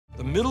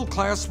middle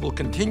class will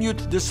continue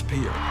to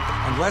disappear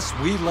unless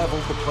we level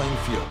the playing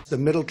field. The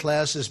middle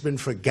class has been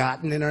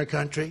forgotten in our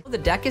country. The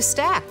deck is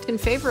stacked in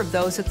favor of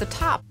those at the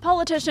top.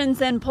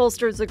 Politicians and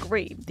pollsters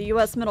agree. The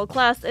U.S. middle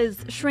class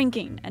is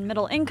shrinking, and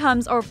middle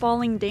incomes are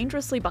falling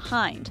dangerously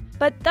behind.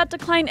 But that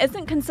decline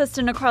isn't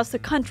consistent across the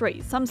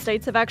country. Some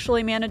states have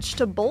actually managed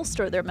to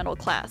bolster their middle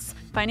class.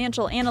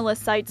 Financial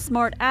analyst site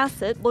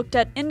SmartAsset looked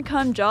at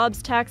income,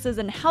 jobs, taxes,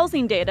 and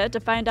housing data to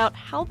find out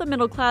how the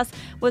middle class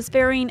was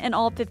faring in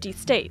all 50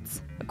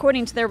 states.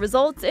 According to their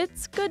results,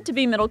 it's good to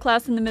be middle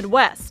class in the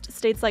Midwest.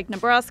 States like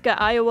Nebraska,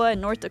 Iowa,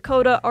 and North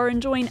Dakota are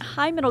enjoying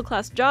high middle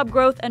class job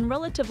growth and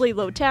relatively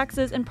low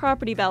taxes and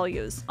property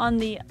values. On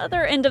the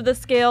other end of the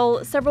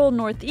scale, several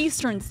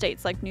Northeastern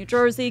states like New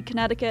Jersey,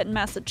 Connecticut, and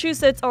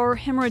Massachusetts are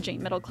hemorrhaging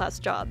middle class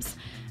jobs.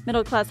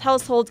 Middle class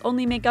households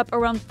only make up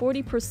around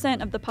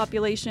 40% of the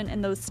population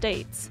in those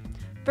states.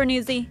 For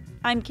Newsy,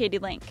 I'm Katie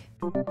Link.